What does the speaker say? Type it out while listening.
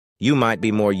you might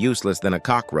be more useless than a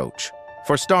cockroach.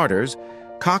 For starters,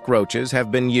 cockroaches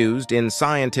have been used in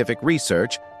scientific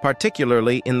research,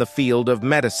 particularly in the field of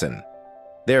medicine.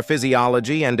 Their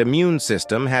physiology and immune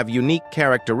system have unique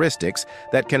characteristics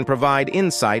that can provide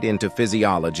insight into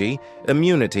physiology,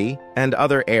 immunity, and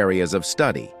other areas of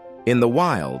study. In the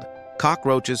wild,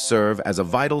 cockroaches serve as a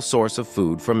vital source of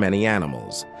food for many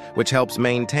animals, which helps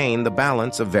maintain the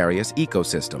balance of various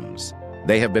ecosystems.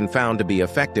 They have been found to be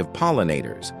effective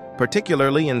pollinators,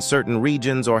 particularly in certain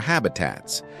regions or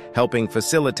habitats, helping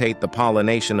facilitate the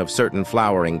pollination of certain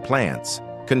flowering plants,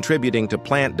 contributing to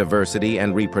plant diversity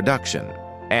and reproduction.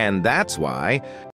 And that's why